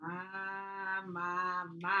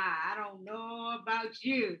about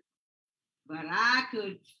you, but I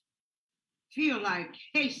could feel like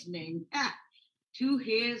hastening to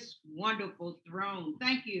his wonderful throne.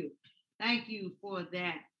 Thank you. Thank you for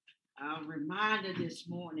that reminder this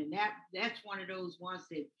morning. That's one of those ones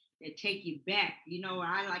that take you back. You know,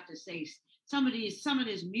 I like to say some of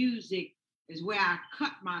this music is where I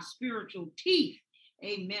cut my spiritual teeth.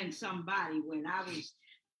 Amen. Somebody, when I was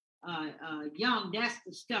young, that's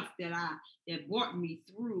the stuff that brought me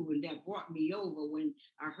through and that brought me over. When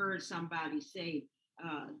I heard somebody say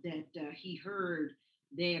that he heard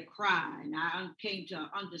their cry, and I came to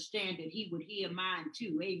understand that he would hear mine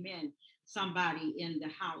too. Amen. Somebody in the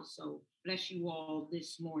house. So bless you all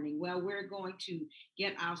this morning. Well, we're going to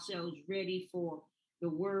get ourselves ready for the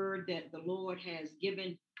word that the Lord has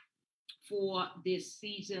given for this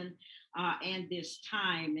season and this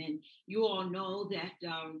time. And you all know that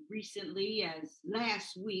recently, as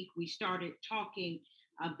last week, we started talking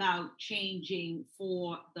about changing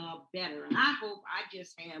for the better. And I hope I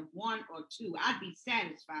just have one or two. I'd be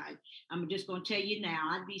satisfied. I'm just going to tell you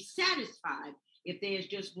now, I'd be satisfied if there's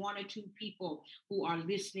just one or two people who are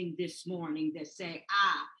listening this morning that say,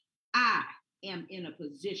 I am in a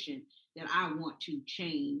position that I want to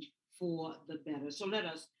change for the better. So let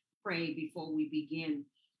us pray before we begin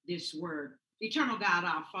this word. Eternal God,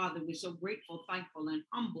 our Father, we're so grateful, thankful, and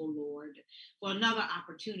humble, Lord, for another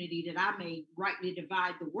opportunity that I may rightly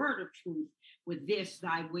divide the word of truth with this,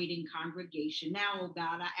 thy waiting congregation. Now, oh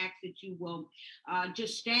God, I ask that you will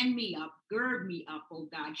just stand me up, gird me up, oh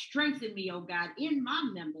God, strengthen me, oh God, in my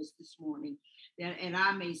members this morning, and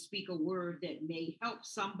I may speak a word that may help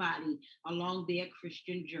somebody along their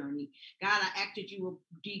Christian journey. God, I ask that you will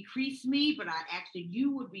decrease me, but I ask that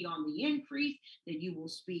you would be on the increase, that you will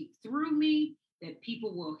speak through me, that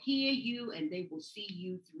people will hear you and they will see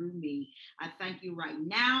you through me. I thank you right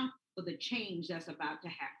now for the change that's about to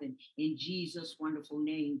happen. In Jesus' wonderful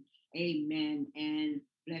name, amen, and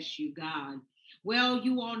bless you, God. Well,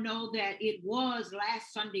 you all know that it was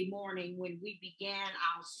last Sunday morning when we began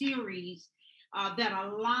our series that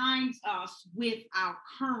aligns us with our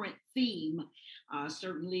current theme.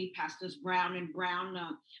 Certainly, Pastors Brown and Brown,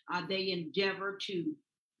 they endeavor to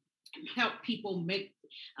help people make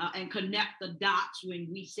and connect the dots. When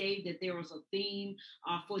we say that there was a theme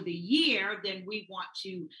for the year, then we want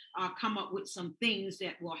to come up with some things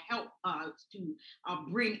that will help to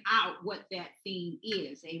bring out what that theme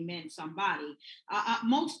is. Amen, somebody.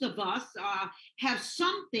 Most of us have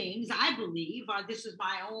some things, I believe, this is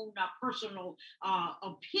my own personal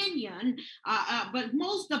opinion, but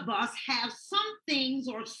most of us have some things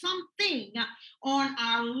or something on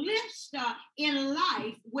our list in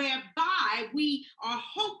life whereby we are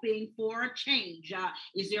hoping for a change.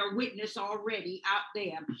 Is there a witness already out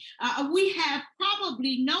there? We have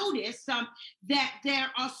probably noticed that there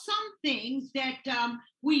are some things that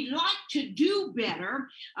we like to do better.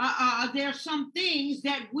 There are some things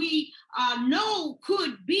that we know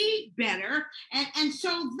could be better. And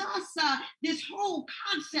so thus, this whole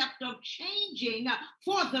concept of changing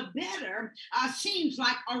for the better seems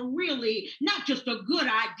like a really, not just a good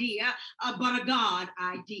idea, but a God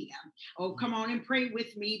idea. Oh, come on and pray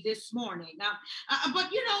with me this morning.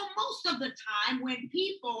 But you know, most of the time when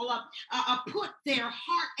people put their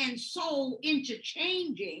heart and soul into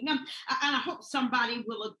changing, and I hope somebody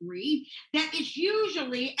will agree, that it's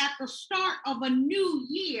usually at the start of a new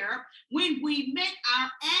year when we make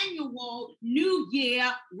our annual New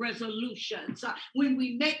Year resolutions. When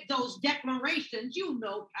we make those declarations, you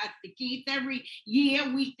know, Pastor Keith, every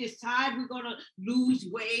year we decide we're going to lose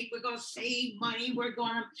weight, we're going to save money, we're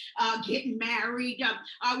going to get married,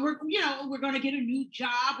 we're going to get a new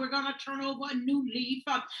job, we're going to turn over a new leaf,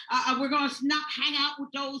 we're going to not hang out with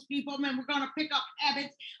those people, and we're going to pick up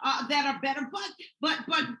habits that are better. But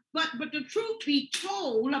the truth be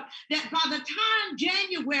told, that by the time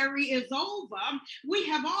January is over, we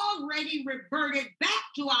have already reverted back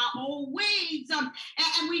to our old ways,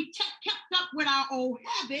 and we kept up with our old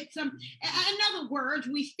habits. In other words,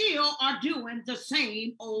 we still are doing the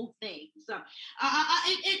same old things.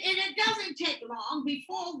 It doesn't take long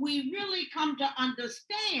before we really come to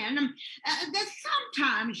understand that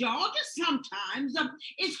sometimes, y'all, just sometimes,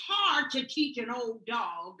 it's hard to teach an old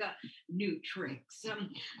dog new tricks.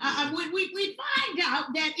 We find out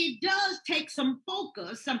that it does take some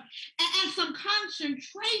focus and some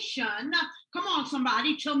concentration, come on,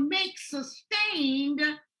 somebody, to make sustained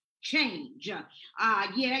change. In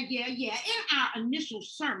our initial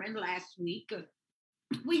sermon last week,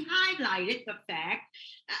 we highlighted the fact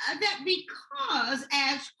that because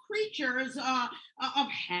as creatures of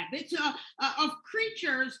habits, of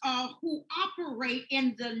creatures who operate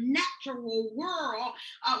in the natural world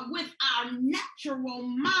with our natural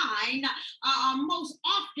mind, most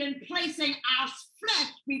often placing our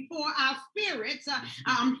flesh before our spirits.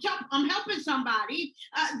 I'm helping somebody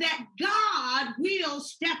that God will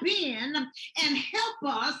step in and help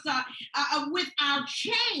us with our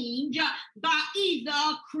change by either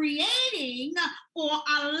creating or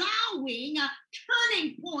allowing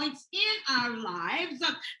turning points in our lives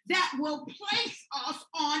that will place us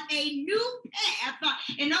on a new path.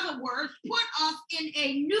 In other words, put us in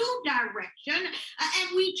a new direction.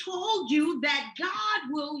 And we told you that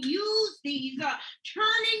God will use these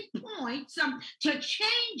turning points to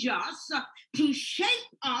change us, to shape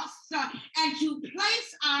us, and to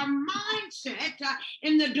place our mindset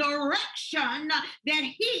in the direction that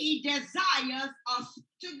He desires us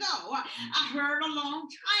to go. I heard a long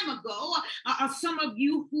time ago, some of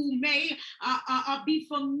you who may be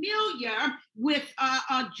familiar with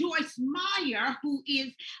Joyce Meyer,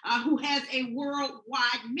 who has a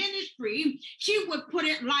worldwide ministry. She would put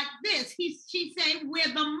it like this. She said, "Where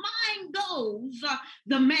the mind goes,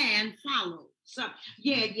 the man follows."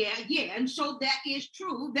 Yeah. And so that is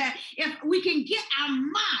true, that if we can get our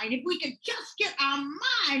mind, if we can just get our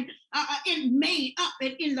mind made up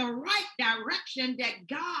and in the right direction that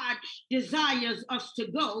God desires us to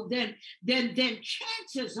go, then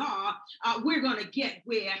chances are we're going to get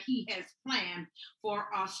where He has planned for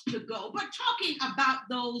us to go. But talking about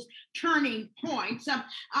those turning points,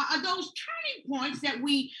 those turning points that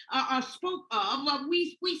we spoke of,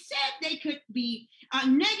 we said they could be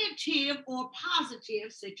negative or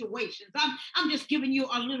positive situations. I'm just giving you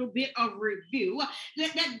a little bit of review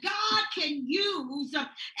that God can use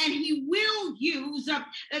and He will use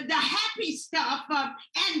the happy stuff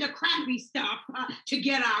and the crappy stuff to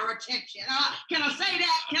get our attention. Can I say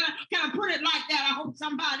that? Can I put it like that? I hope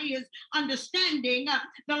somebody is understanding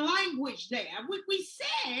the language there. We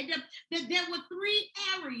said that there were three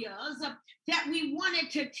areas that we wanted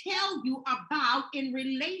to tell you about in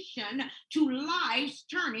relation to life's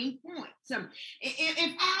turning points.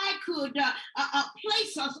 If I could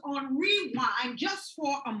place us on rewind just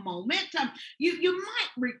for a moment, you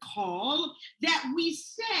might recall that we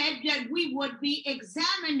said that we would be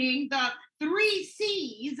examining the three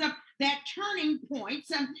C's that turning points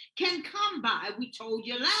can come by. We told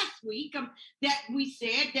you last week that we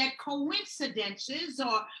said that coincidences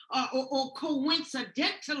or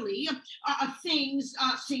coincidentally things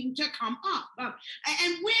seem to come up.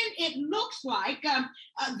 And when it looks like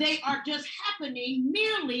they are just happening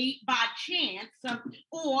merely by chance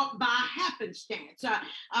or by happenstance,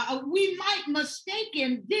 we might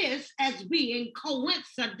mistake this as being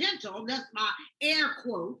coincidental. That's my air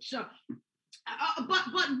quotes. But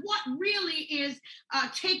what really is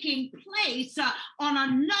taking place on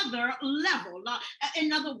another level,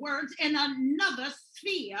 in other words, in another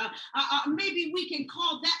sphere, maybe we can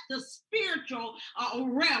call that the spiritual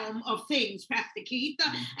realm of things, Pastor Keith.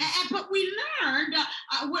 But we learned,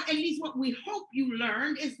 at least what we hope you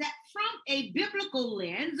learned, is that from a biblical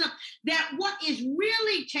lens, that what is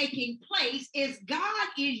really taking place is God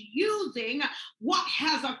is using what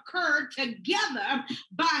has occurred together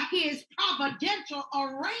by His providential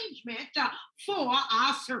arrangement for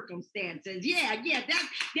our circumstances. Yeah,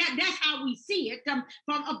 that's how we see it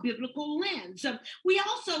from a biblical lens. We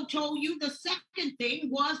also told you the second thing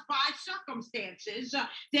was by circumstances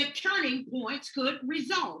that turning points could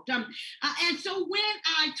result. And so when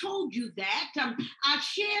I told you that, I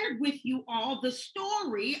shared with you all the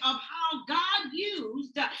story of how God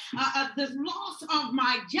used the loss of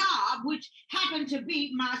my job, which happened to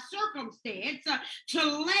be my circumstance, to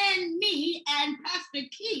land me and Pastor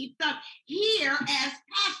Keith here as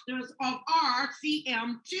pastors of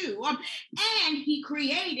RCM2. And He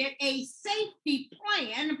created a safety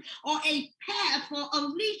plan or a path for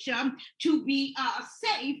Alicia to be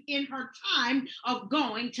safe in her time of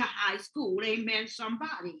going to high school. Amen,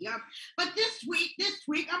 somebody. But this week,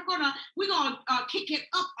 we're gonna kick it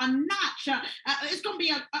up a notch. It's gonna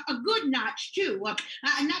be a good notch too,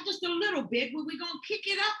 not just a little bit. But we're gonna kick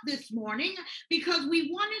it up this morning because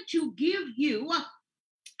we wanted to give you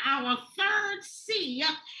our third C,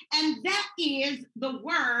 and that is the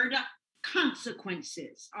word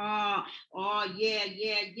consequences. Yeah.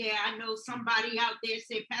 I know somebody out there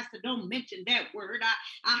say, Pastor, don't mention that word.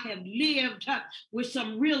 I have lived with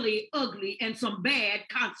some really ugly and some bad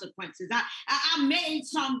consequences. I made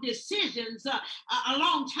some decisions a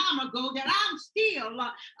long time ago that I'm still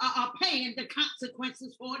paying the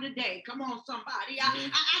consequences for today. Come on, somebody.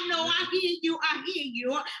 I know I hear you,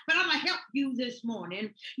 but I'm going to help you this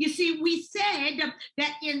morning. You see, we said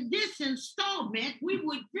that in this installment, we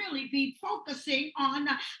would really be focusing on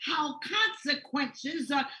how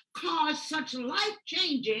consequences cause such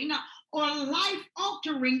life-changing or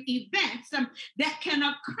life-altering events that can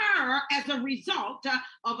occur as a result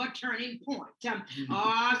of a turning point.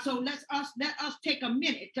 So let us take a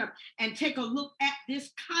minute and take a look at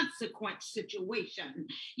this consequence situation.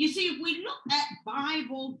 You see, if we look at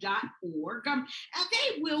Bible.org,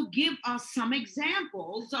 they will give us some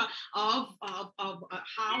examples of how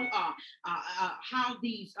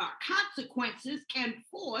these consequences can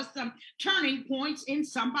force some turning points in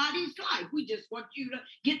somebody's life. We just want you to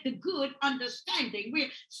get the good understanding. We're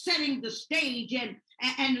setting the stage and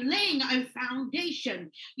laying a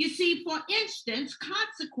foundation. You see, for instance,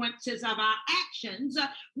 consequences of our actions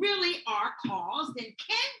really are caused and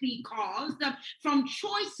can be caused from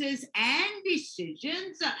choices and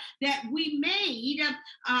decisions that we made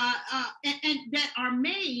and that are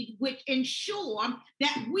made, which ensure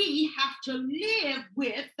that we have to live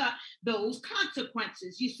with those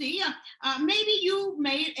consequences. You see, maybe you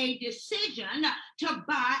made a decision to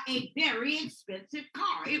buy a very expensive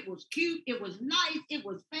car. It was cute, it was nice, it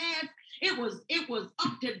was fast, it was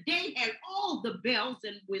up to date, had all the bells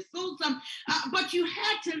and whistles, but you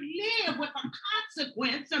had to live with a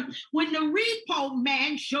consequence when the repo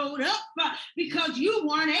man showed up because you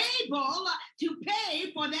weren't able to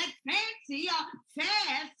pay for that fancy,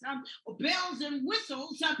 fast bells and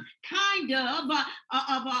whistles kind of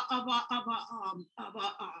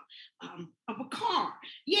a car.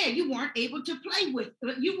 Yeah, you weren't able to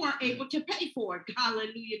you weren't able to pay for it.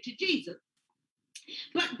 Hallelujah to Jesus.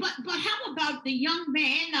 But how about the young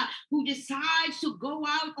man who decides to go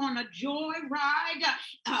out on a joyride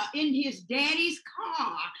in his daddy's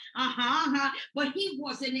car? But he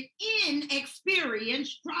was an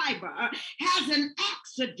inexperienced driver, has an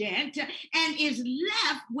accident, and is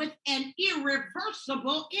left with an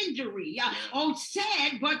irreversible injury. Oh,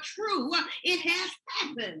 sad but true, it has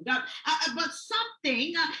happened. But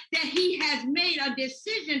something that he has made a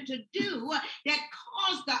decision to do that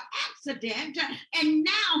caused the accident, and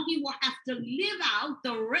now he will have to live out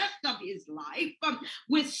the rest of his life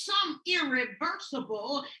with some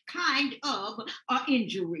irreversible kind of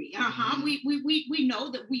injury. We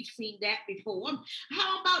know that we've seen that before.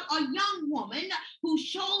 How about a young woman who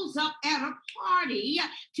shows up at a party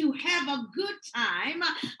to have a good time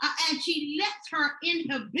and she lets her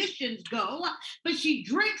inhibitions go, but she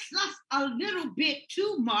drinks just a little bit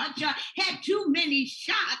too much, had too many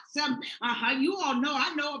shots. You all know,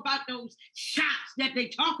 I know about those shots that they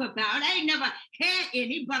talk about. I ain't never had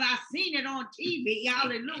any, but I've seen it on TV.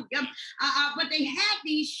 Hallelujah. But they had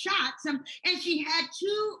these shots, and she had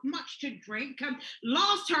too much to drink,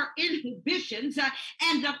 lost her inhibitions,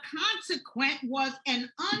 and the consequence was an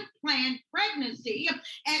unplanned pregnancy.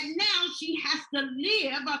 And now she has to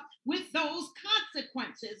live with those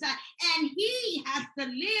consequences. And he has to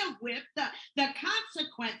live with the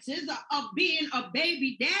consequences of being a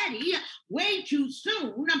baby daddy way too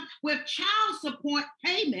soon with child support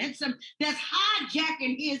payments that's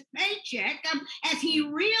hijacking his paycheck as he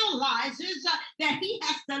realizes that he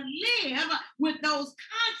has to live with those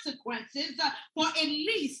consequences for at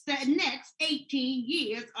least the next 18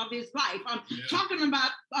 years of his life. I'm talking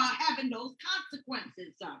about having those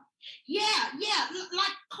consequences.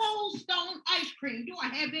 Like Cold Stone ice cream. Do I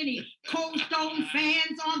have any Cold Stone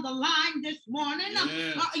fans on the line this morning?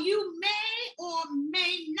 You may or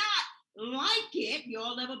may not like it. You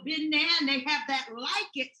all ever been there and they have that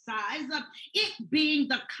like it size, it being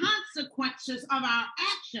the consequences of our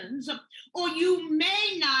actions, or you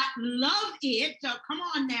may not love it, come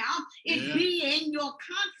on now, it being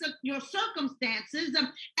your circumstances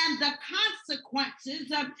and the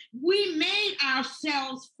consequences we made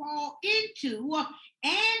ourselves fall into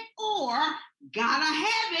and or gotta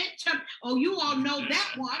have it. Oh, you all know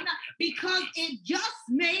that one, because it just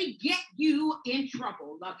may get you in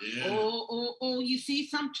trouble. You see,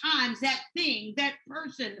 sometimes that thing, that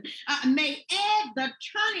person may add the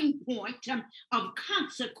turning point of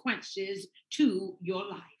consequences to your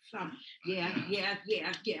life.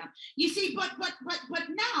 You see, but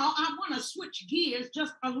now I want to switch gears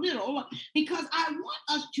just a little, because I want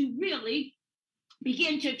us to really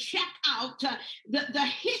begin to check out the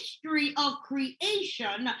history of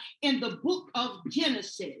creation in the book of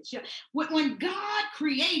Genesis. When God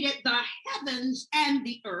created the heavens and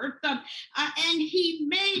the earth, and he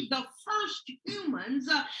made the first humans,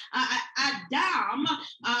 Adam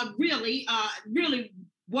really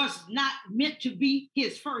was not meant to be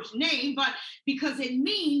his first name, but because it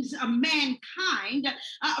means mankind.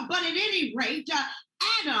 But at any rate,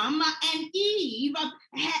 Adam and Eve,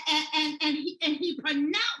 and he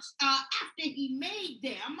pronounced after he made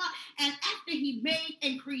them, and after he made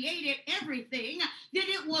and created everything, that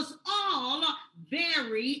it was all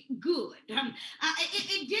very good.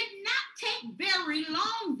 It did not take very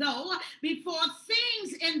long, though, before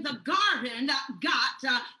things in the garden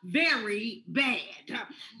got very bad.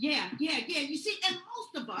 Yeah. You see, and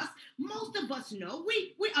most of us know,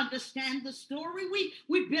 we understand the story.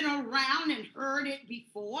 We've been around and heard it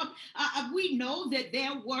before. We know that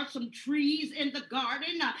there were some trees in the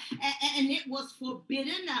garden, and it was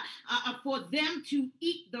forbidden for them to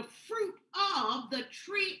eat the fruit of the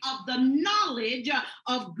tree of the knowledge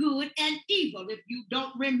of good and evil. If you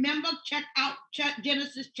don't remember, check out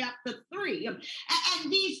Genesis chapter 3.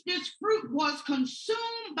 And this fruit was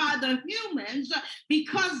consumed by the humans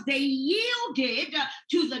because they yielded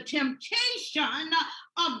to the temptation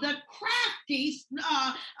of the crafty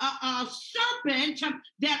serpent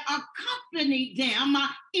that accompanied them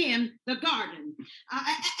in the garden.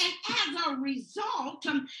 And as a result,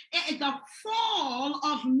 the fall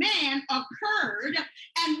of man occurred,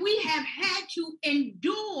 and we have had to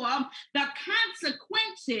endure the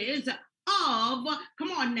consequences of,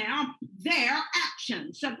 come on now, their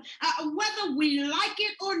actions. Whether we like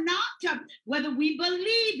it or not, whether we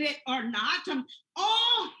believe it or not,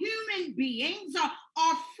 all human beings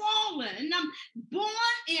are fallen, born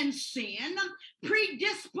in sin,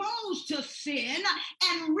 predisposed to sin,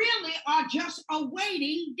 and really are just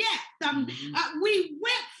awaiting death. We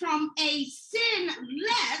went from a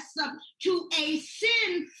sinless to a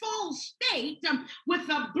sinful state with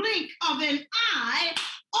a blink of an eye,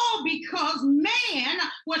 all because man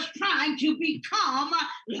was trying to become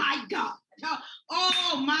like God.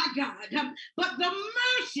 Oh my God. But the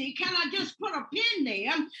mercy, can I just put a pin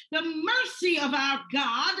there? The mercy of our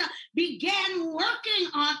God began working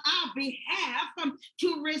on our behalf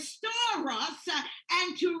to restore us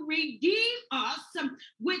and to redeem us,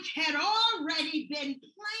 which had already been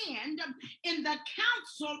planned in the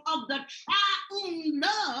counsel of the triune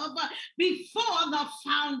love before the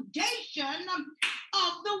foundation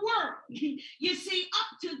of the world. You see,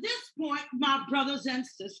 up to this point, my brothers and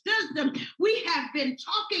sisters, we have been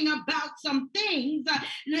talking about some things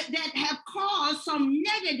that have caused some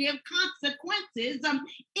negative consequences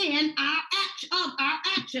in our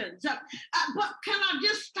actions. But can I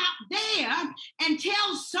just stop there and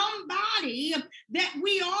tell somebody that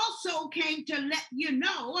we also came to let you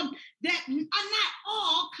know that not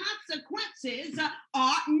all consequences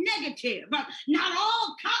are negative. Not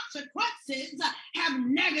all consequences have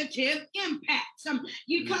negative impacts,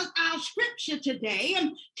 because our scripture today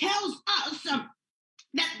tells us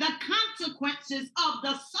that the consequences of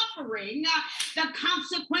the suffering, the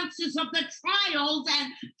consequences of the trials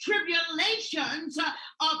and tribulations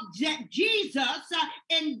that Jesus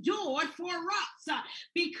endured for us,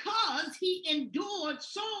 because he endured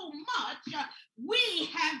so much, we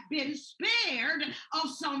have been spared of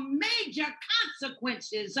some major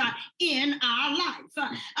consequences in our life.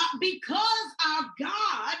 Because our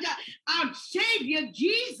God, our Savior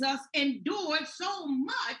Jesus endured so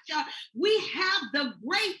much, we have the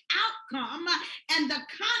great outcome and the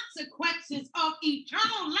consequences of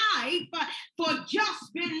eternal life for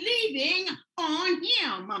just believing on him.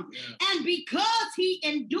 Yeah. And because he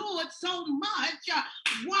endured so much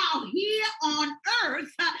while here on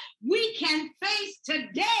earth, we can face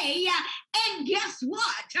today, and guess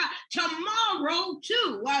what? Tomorrow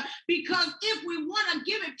too. Because if we want to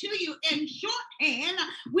give it to you in shorthand,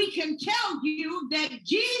 we can tell you that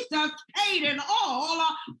Jesus paid it all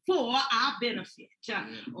for our benefit.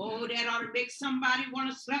 Oh, that ought to make somebody want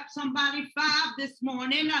to slap somebody 5 this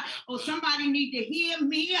morning, or somebody need to hear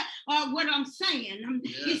me what I'm saying.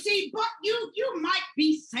 Yeah. You see, but you might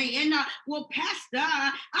be saying, well, Pastor,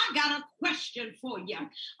 I got a question for you.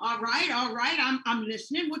 All right, I'm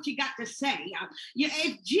listening. What you got to say?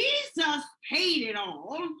 If Jesus paid it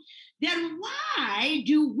all, then why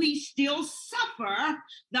do we still suffer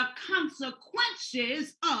the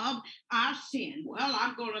consequences of our sin? Well,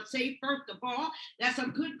 I'm going to say, first of all, that's a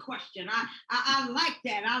good question. I like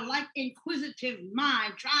that. I like inquisitive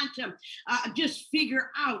mind, trying to just figure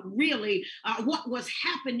out really what was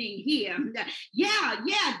happening here. Yeah,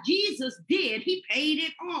 Jesus did. He paid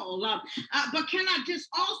it all. But can I just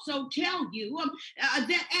also tell you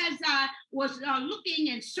that as I was looking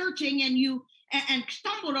and searching, and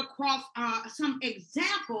stumbled across some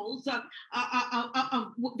examples that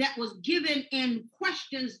was given in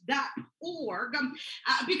questions.org,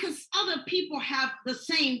 because other people have the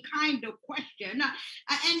same kind of question.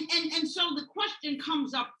 And so the question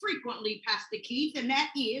comes up frequently, Pastor Keith, and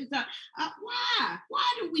that is, why?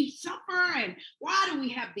 Why do we suffer, and why do we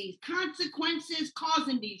have these consequences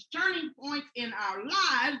causing these turning points in our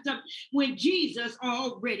lives when Jesus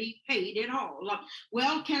already paid it all?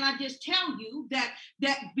 Well, can I just tell you that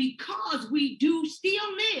because we do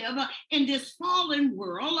still live in this fallen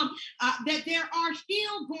world, that there are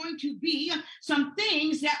still going to be some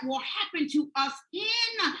things that will happen to us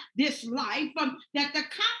in this life, that the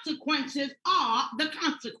consequences are the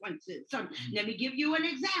consequences. Let me give you an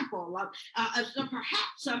example. So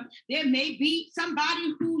perhaps there may be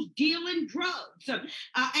somebody who's dealing drugs,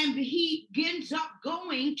 and he ends up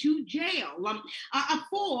going to jail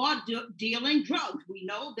for dealing drugs. We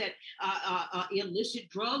know that illicit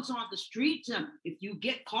drugs on the streets, if you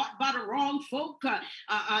get caught by the wrong folk,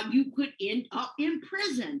 you could end up in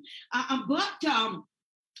prison. But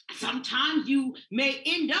sometimes you may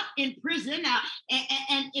end up in prison,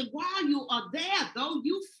 and while you are there, though,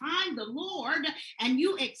 you find the Lord and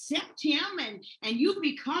you accept him, and you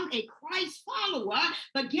become a Christ follower.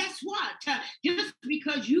 But guess what? Just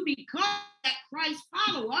because you become that Christ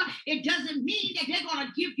follower, it doesn't mean that they're going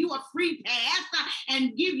to give you a free pass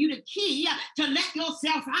and give you the key to let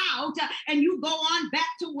yourself out, and you go on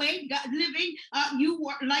back to way living you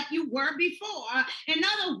were like you were before. In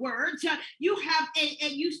other words, you have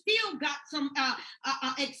you still got some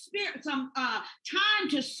experience, some time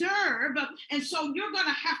to serve, and so you're going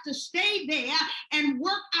to have to stay there and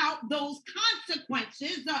work out those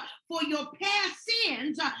consequences for your past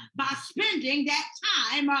sins by spending that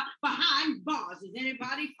time behind bars. Is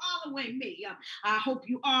anybody following me? I hope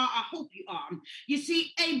you are. I hope you are. You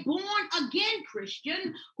see, a born again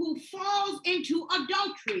Christian who falls into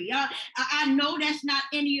adultery. I know that's not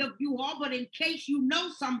any of you all, but in case you know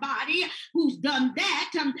somebody who's done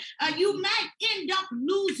that, you might end up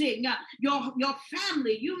losing your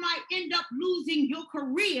family. You might end up losing your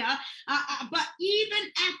career. But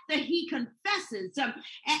even after he confesses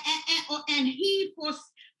and he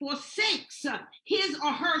forsakes his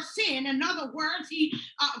or her sin, in other words, he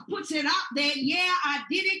puts it out there. Yeah, I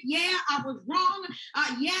did it. Yeah, I was wrong.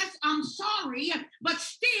 Yes, I'm sorry. But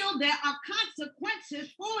still, there are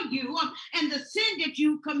consequences for you and the sin that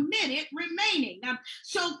you committed remaining.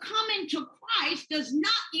 So coming to Christ does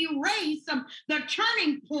not erase the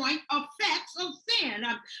turning point effects of sin.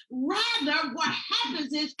 Rather, what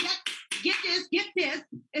happens is that, get this,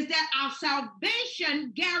 is that our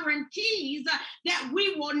salvation guarantees that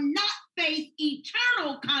we will not face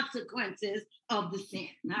eternal consequences of the sin.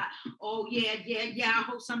 Oh, yeah. I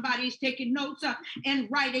hope somebody's taking notes and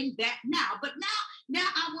writing that now. But now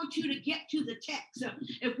I want you to get to the text.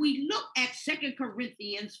 If we look at 2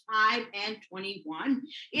 Corinthians 5:21,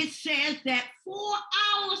 it says that for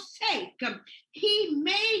our sake, he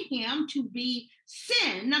made him to be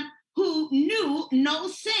sin who knew no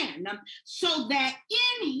sin, so that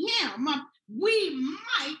in him we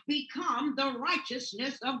might become the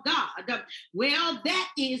righteousness of God. Well,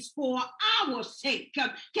 that is for our sake.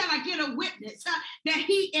 Can I get a witness that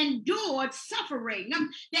he endured suffering,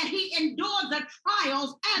 that he endured the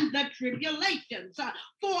trials and the tribulations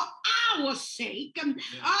for our sake?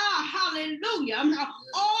 Hallelujah.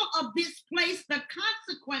 All of this placed the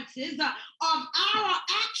consequences of our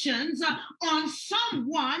actions on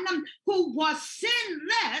someone who was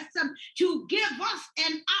sinless to give us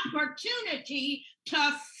an opportunity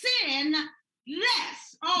to sin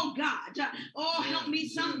less. Oh God. Oh, help me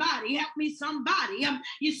somebody. Help me somebody.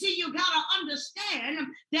 You see, you got to understand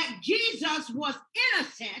that Jesus was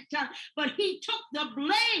innocent, but he took the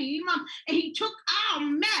blame and he took our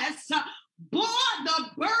mess, bore the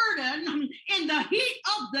burden in the heat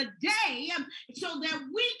of the day so that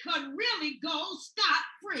we could really go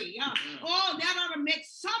scot-free. Oh, that ought to make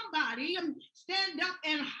somebody stand up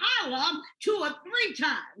and holler 2 or 3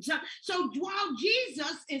 times. So while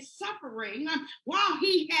Jesus is suffering, while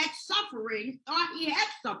he had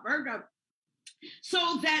suffered,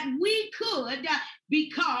 so that we could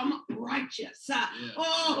become righteous.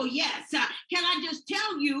 Oh, yes. Can I just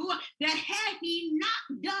tell you that had he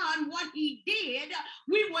not done what he did,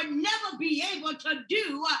 we would never be able to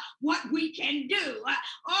do what what we can do.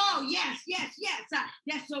 Oh, yes, yes, yes.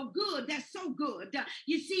 That's so good. That's so good.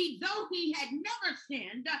 You see, though he had never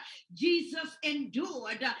sinned, Jesus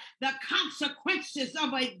endured the consequences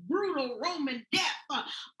of a brutal Roman death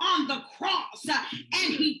on the cross.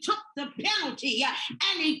 And he took the penalty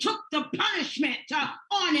and he took the punishment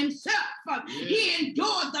on himself. He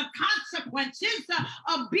endured the consequences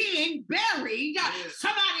of being buried.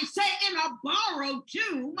 Somebody say in a borrowed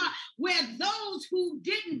tomb, where those who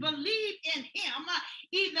didn't believe in him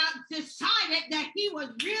either decided that he was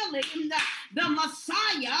really the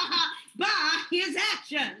Messiah by his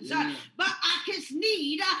actions. But I just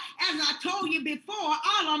need, as I told you before,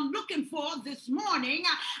 all I'm looking for this morning,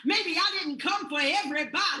 maybe I didn't come for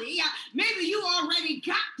everybody. Maybe you already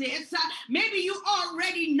got this. Maybe you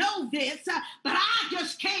already know this. But I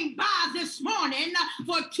just came by this morning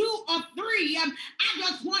for two or three. I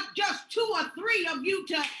just want just two or three of you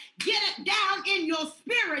to get it down in your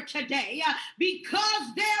spirit today,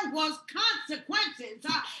 because there was consequences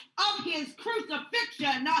of his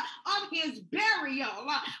crucifixion, of his burial.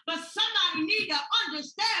 But somebody need to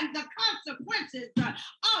understand the consequences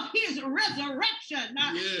of his resurrection.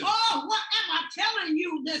 Oh, what am I telling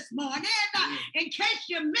you this morning? In case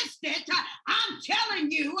you missed it, I'm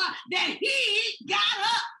telling you that he got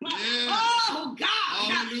up. Oh,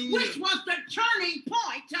 God, hallelujah, which was the turning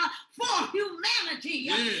point for humanity.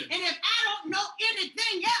 And if I don't know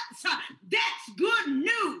anything else, that's good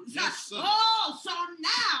news. Oh, so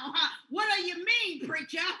now, what do you mean,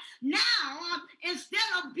 preacher? Now,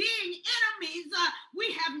 instead of being enemies,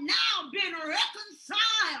 we have now been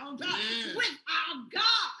reconciled with our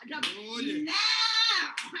God.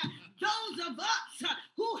 Now, those of us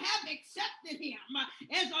who have accepted him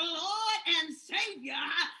as a Lord and Savior,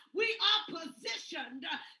 we are positioned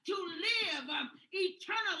to live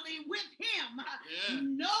eternally with him.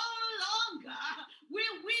 No longer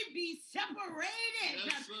will we be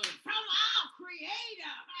separated from our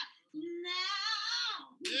Creator.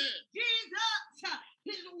 Now, Jesus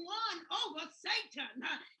is one over Satan.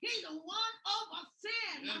 He's one over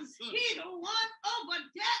sin. He's one over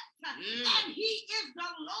death. And he is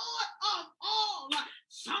the Lord of all.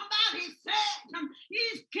 Somebody said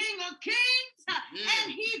he's King of Kings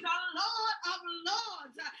and he's the Lord of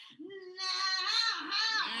Lords.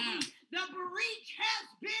 Now, the breach has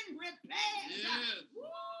been repaired.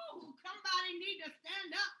 Woo, somebody need to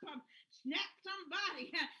stand up, snap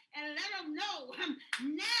somebody, and let them know.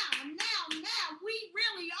 Now, we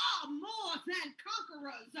really are more than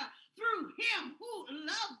conquerors through him who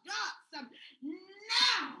loved us.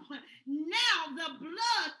 Now, the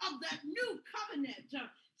blood of the new covenant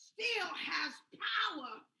still has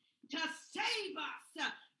power to save us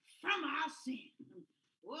from our sin.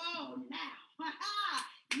 Whoa, now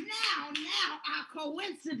our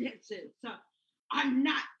coincidences are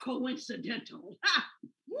not coincidental.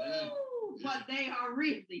 Woo, but they are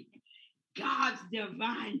really God's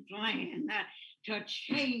divine plan to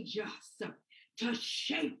change us, to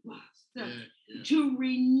shape us, to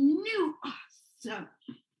renew us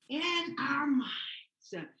in our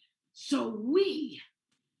minds, so we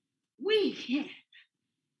can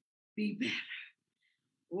be better.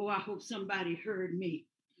 Oh, I hope somebody heard me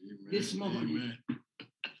this morning.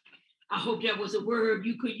 I hope that was a word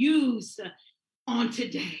you could use on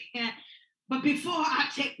today. But before I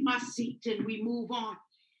take my seat and we move on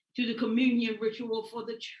to the communion ritual for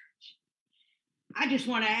the church, I just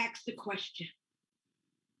want to ask the question: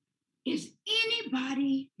 is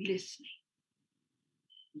anybody listening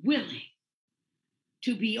willing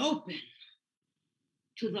to be open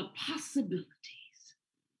to the possibilities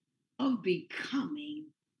of becoming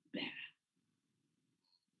better?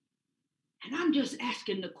 And I'm just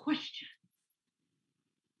asking the question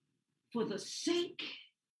for the sake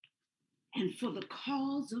and for the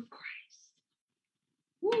cause of Christ.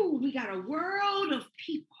 Woo, we got a world of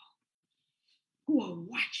people who are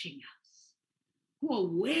watching us, who are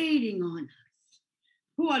waiting on us,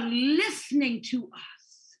 who are listening to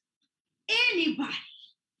us. Anybody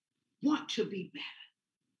want to be better?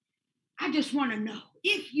 I just want to know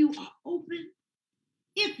if you are open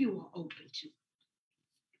to it.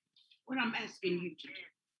 What I'm asking you to do.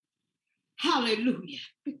 Hallelujah.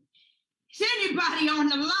 Is anybody on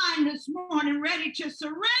the line this morning ready to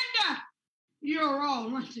surrender your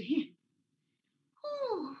all unto him?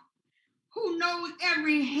 Who knows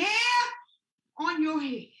every hair on your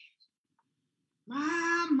head? My.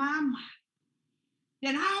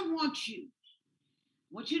 Then I want you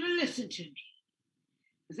to listen to me,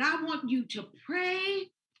 because I want you to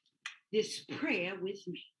pray this prayer with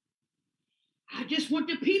me. I just want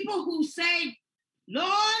the people who say,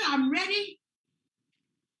 Lord, I'm ready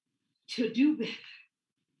to do better.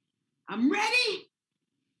 I'm ready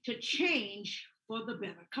to change for the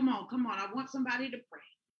better. Come on, come on. I want somebody to pray.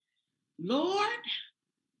 Lord,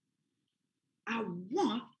 I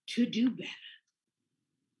want to do better.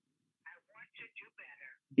 I want to do better.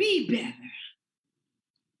 Be better.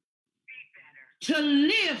 Be better. To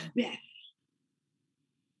live better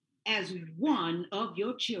as one of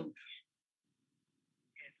your children.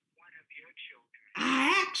 As one of your children.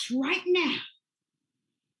 I ask right now,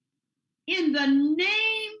 in the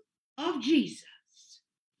name of Jesus,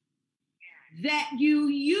 that you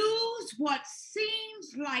use what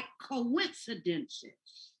seems like coincidences,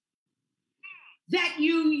 that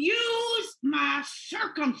you use my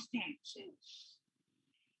circumstances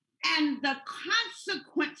and the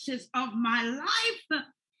consequences of my life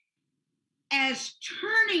as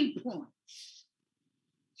turning points,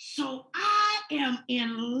 so I am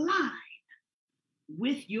in line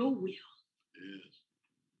with your will. Yes.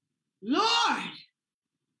 Lord,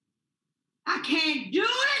 I can't do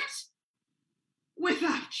it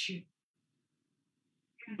without you.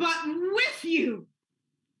 But with you,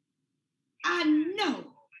 I know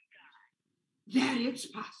that it's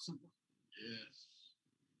possible. Yes.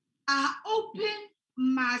 I open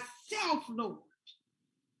myself, Lord,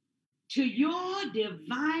 to your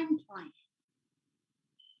divine plan.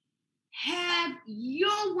 Have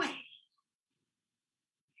your way.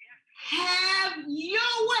 Have your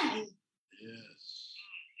way. Yes.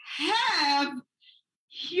 Have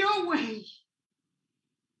your way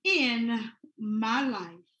in my life.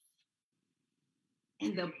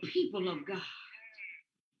 And the people of God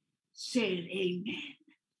said, amen.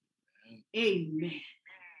 Amen.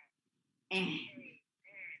 And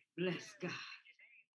bless God.